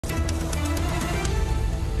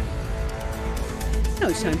Now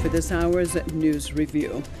it's time for this hour's news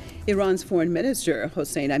review. Iran's Foreign Minister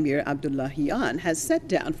Hossein Amir Abdullahian has sat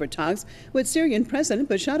down for talks with Syrian President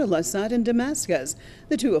Bashar al-Assad in Damascus.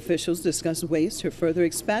 The two officials discussed ways to further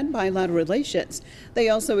expand bilateral relations. They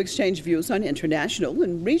also exchanged views on international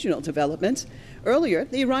and regional developments. Earlier,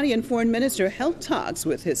 the Iranian foreign minister held talks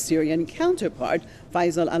with his Syrian counterpart,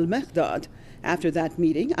 Faisal al-Mekdad. After that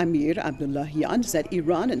meeting, Amir Abdullahian said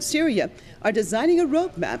Iran and Syria are designing a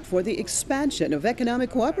roadmap for the expansion of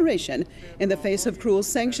economic cooperation in the face of cruel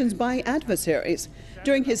sanctions by adversaries.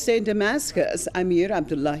 During his stay in Damascus, Amir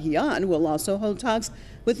Abdullahian will also hold talks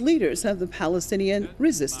with leaders of the Palestinian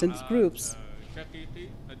resistance groups.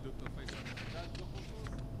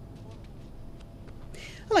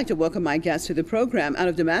 I'd like to welcome my guests to the program. Out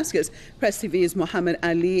of Damascus, Press TV's Mohammed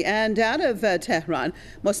Ali, and out of Tehran,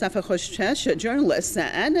 Mostafa Khoshchesh, journalist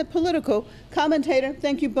and a political commentator.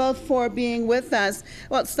 Thank you both for being with us.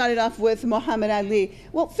 Well, it started off with Mohammed Ali.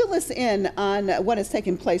 Well, fill us in on what has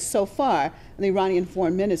taken place so far in the Iranian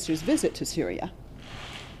foreign minister's visit to Syria.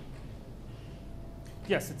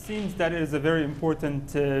 Yes, it seems that it is a very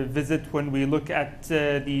important visit when we look at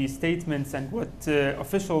the statements and what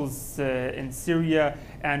officials in Syria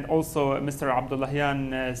and also Mr.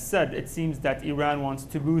 Abdullahian said. It seems that Iran wants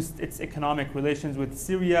to boost its economic relations with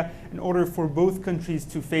Syria in order for both countries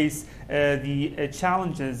to face the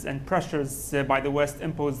challenges and pressures by the West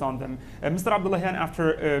imposed on them. Mr. Abdullahian,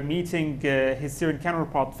 after meeting his Syrian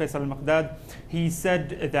counterpart Faisal al-Mekdad, he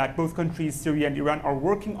said that both countries, Syria and Iran, are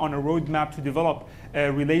working on a roadmap to develop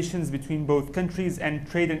relations between both countries and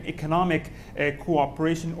trade and economic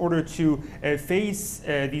cooperation in order to face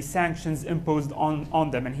the sanctions imposed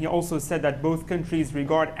on them. And he also said that both countries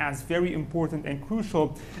regard as very important and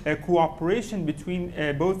crucial cooperation between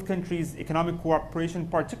both countries, economic cooperation,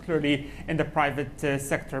 particularly in the private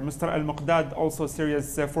sector. Mr. al-Mekdad, also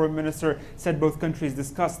Syria's foreign minister, said both countries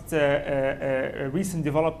discussed recent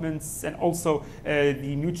developments and also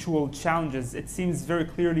the mutual challenges. It seems very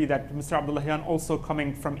clearly that Mr. Abdullahian, also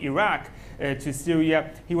coming from Iraq to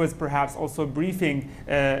Syria, he was perhaps also briefing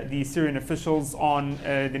the Syrian officials on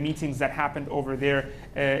the meetings that happened over there,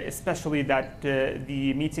 especially that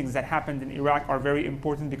the meetings that happened in Iraq are very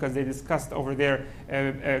important because they discussed over there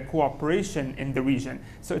cooperation in the region.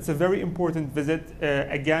 So it's a very important visit.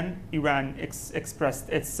 Again, Iran expressed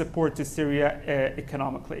its support to Syria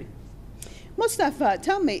economically. Mustafa,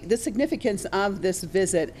 tell me the significance of this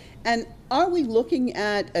visit, and are we looking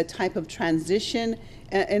at a type of transition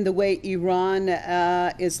in the way Iran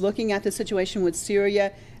is looking at the situation with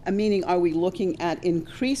Syria? Meaning, are we looking at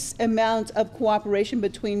increased amount of cooperation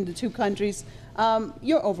between the two countries?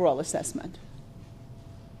 Your overall assessment.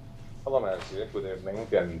 Hello, Nancy. Good evening,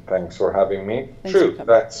 and thanks for having me. True,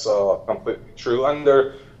 that's completely true.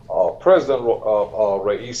 Under President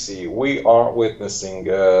Raisi, we are witnessing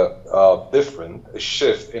a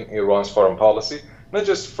shift in Iran's foreign policy, not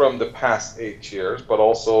just from the past 8 years, but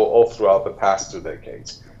also all throughout the past 2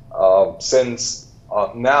 decades. Since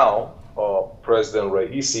now, President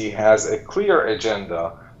Raisi has a clear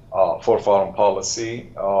agenda for foreign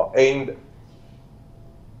policy aimed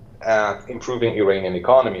at improving Iranian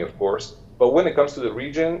economy, of course. But when it comes to the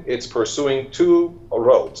region, it's pursuing 2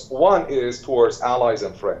 roads. One is towards allies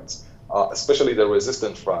and friends, especially the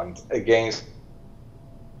resistant front against.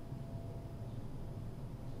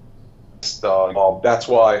 That's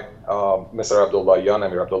why Mr.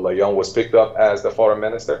 Amir Abdullahian was picked up as the foreign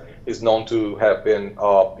minister. He's known to have been,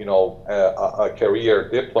 a career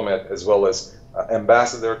diplomat as well as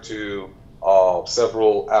ambassador to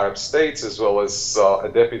several Arab states, as well as a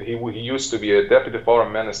deputy. He used to be a deputy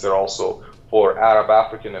foreign minister also for Arab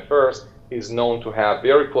African affairs. He's known to have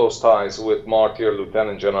very close ties with martyr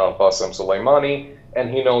Lieutenant General Qasem Soleimani, and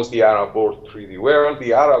he knows the Arab world pretty well.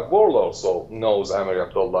 The Arab world also knows Amir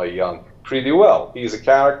Abdullahian pretty well. He's a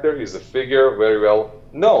character, he's a figure very well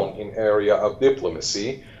known in area of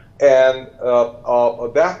diplomacy, and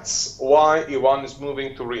that's why Iran is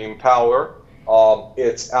moving to re-empower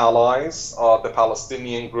its allies, the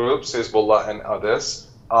Palestinian groups, Hezbollah and others,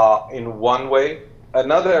 in one way.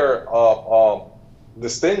 Another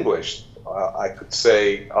distinguished, I could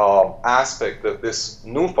say, aspect of this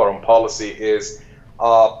new foreign policy is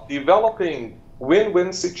developing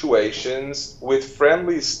win-win situations with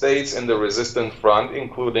friendly states in the resistant front,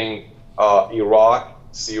 including Iraq,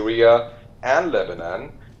 Syria, and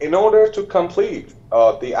Lebanon, in order to complete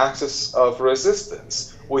the axis of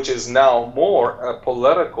resistance, which is now more a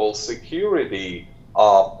political security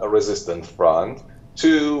resistant front,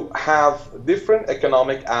 to have different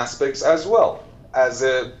economic aspects as well. As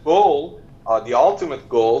a goal, the ultimate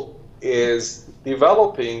goal is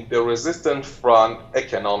developing the resistant front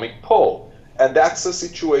economic pole. And that's a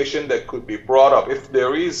situation that could be brought up. If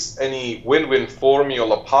there is any win-win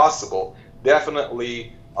formula possible,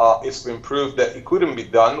 definitely it's been proved that it couldn't be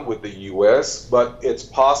done with the U.S., but it's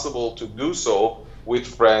possible to do so with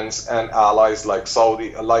friends and allies like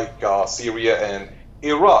Syria and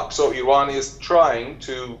Iraq. So Iran is trying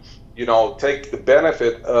to, take the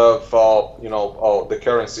benefit of, the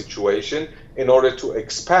current situation in order to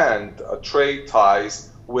expand trade ties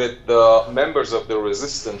with the members of the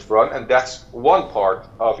resistance front, and that's one part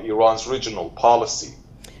of Iran's regional policy.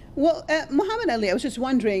 Well, Mohammed Ali, I was just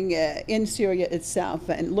wondering, in Syria itself,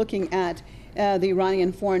 and looking at the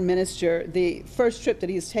Iranian foreign minister, the first trip that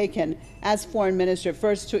he's taken as foreign minister,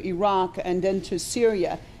 first to Iraq and then to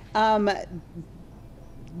Syria,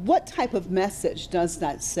 what type of message does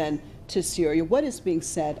that send to Syria? What is being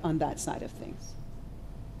said on that side of things?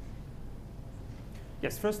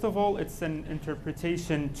 Yes, first of all, it's an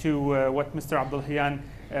interpretation to what Mr. Abdullahian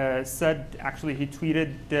said. Actually, he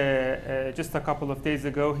tweeted just a couple of days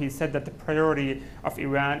ago. He said that the priority of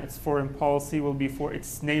Iran, its foreign policy, will be for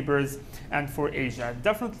its neighbors and for Asia.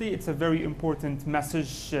 Definitely, it's a very important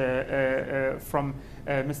message from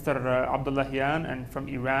Mr. Abdullahian and from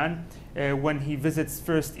Iran when he visits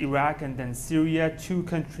first Iraq and then Syria, two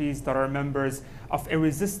countries that are members of a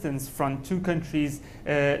resistance front, two countries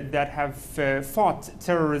that have fought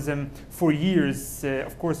terrorism for years,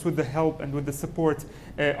 of course, with the help and with the support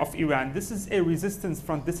of Iran. This is a resistance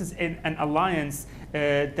front. This is an alliance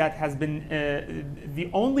that has been the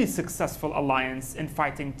only successful alliance in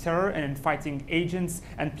fighting terror and in fighting agents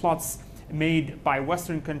and plots made by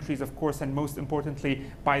Western countries, of course, and most importantly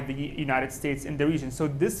by the United States in the region. So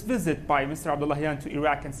this visit by Mr. Abdullahian to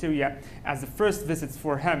Iraq and Syria as the first visits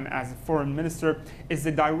for him as a foreign minister is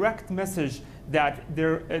a direct message that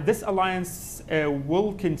this alliance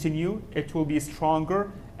will continue, it will be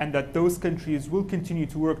stronger, and that those countries will continue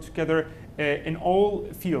to work together in all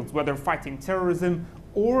fields, whether fighting terrorism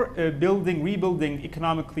or rebuilding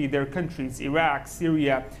economically their countries, Iraq,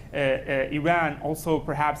 Syria, Iran. Also,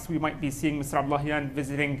 perhaps we might be seeing Mr. Abdullahian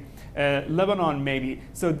visiting Lebanon maybe.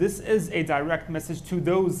 So this is a direct message to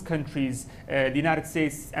those countries, the United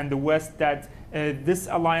States and the West, that this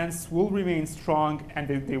alliance will remain strong and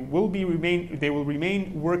they will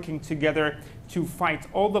remain working together to fight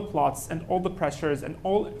all the plots and all the pressures and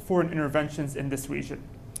all foreign interventions in this region.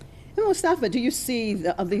 And Mustafa, do you see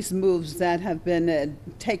these moves that have been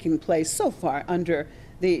taking place so far under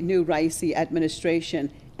the new Raisi administration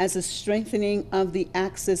as a strengthening of the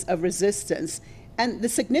axis of resistance, and the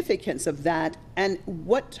significance of that, and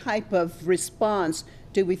what type of response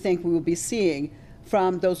do we think we will be seeing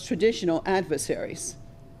from those traditional adversaries?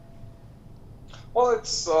 Well,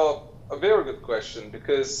 it's a very good question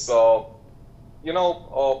because,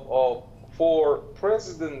 for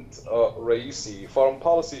President Raisi, foreign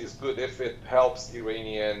policy is good if it helps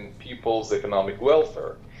Iranian people's economic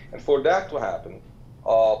welfare. And for that to happen,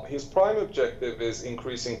 his prime objective is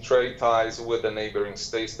increasing trade ties with the neighboring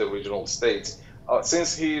states, the regional states.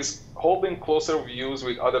 Since he's holding closer views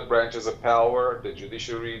with other branches of power, the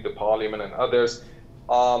judiciary, the parliament, and others,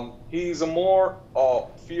 he's a more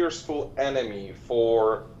fearful enemy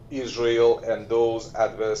for Israel and those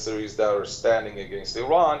adversaries that are standing against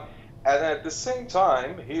Iran. And at the same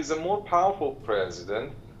time, he's a more powerful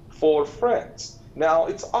president for friends. Now,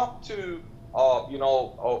 it's up to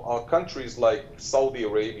countries like Saudi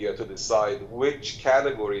Arabia to decide which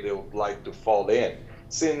category they would like to fall in.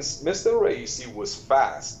 Since Mr. Raisi was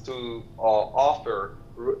fast to offer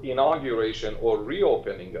inauguration or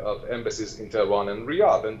reopening of embassies in Tehran and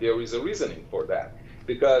Riyadh, and there is a reasoning for that.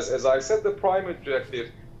 Because, as I said, the prime objective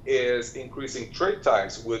is increasing trade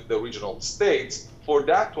ties with the regional states. For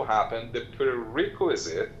that to happen, the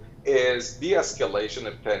prerequisite is de-escalation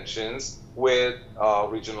of tensions with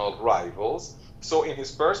regional rivals. So in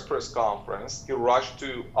his first press conference, he rushed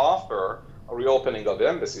to offer a reopening of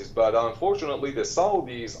embassies, but unfortunately the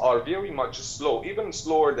Saudis are very much slow, even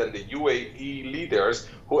slower than the UAE leaders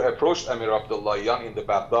who approached Amir Abdullahian in the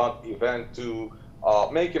Baghdad event to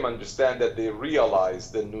make him understand that they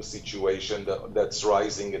realize the new situation that's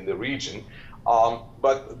rising in the region.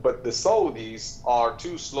 But the Saudis are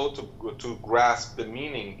too slow to grasp the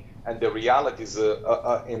meaning and the realities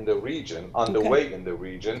in the region, underway in the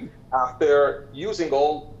region, after using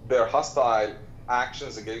all their hostile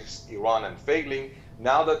actions against Iran and failing.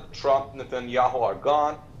 Now that Trump and Netanyahu are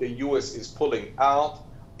gone, the U.S. is pulling out.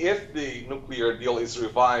 If the nuclear deal is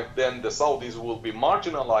revived, then the Saudis will be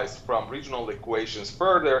marginalized from regional equations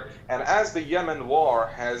further. And as the Yemen war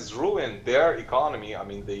has ruined their economy, I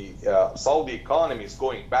mean, the Saudi economy is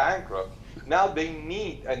going bankrupt. Now they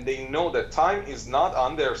need and they know that time is not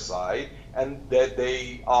on their side, and that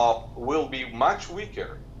they will be much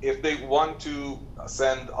weaker if they want to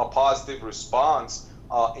send a positive response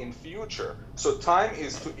in future. So time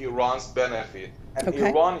is to Iran's benefit, and Okay.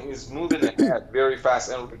 Iran is moving ahead very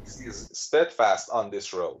fast and is steadfast on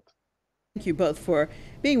this road. Thank you both for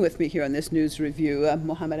being with me here on this news review.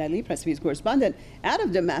 Mohammed Ali, Press TV's correspondent out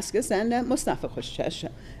of Damascus, and Mustafa Khoshesh,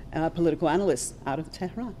 political analyst out of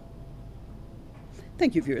Tehran.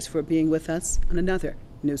 Thank you, viewers, for being with us on another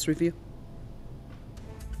news review.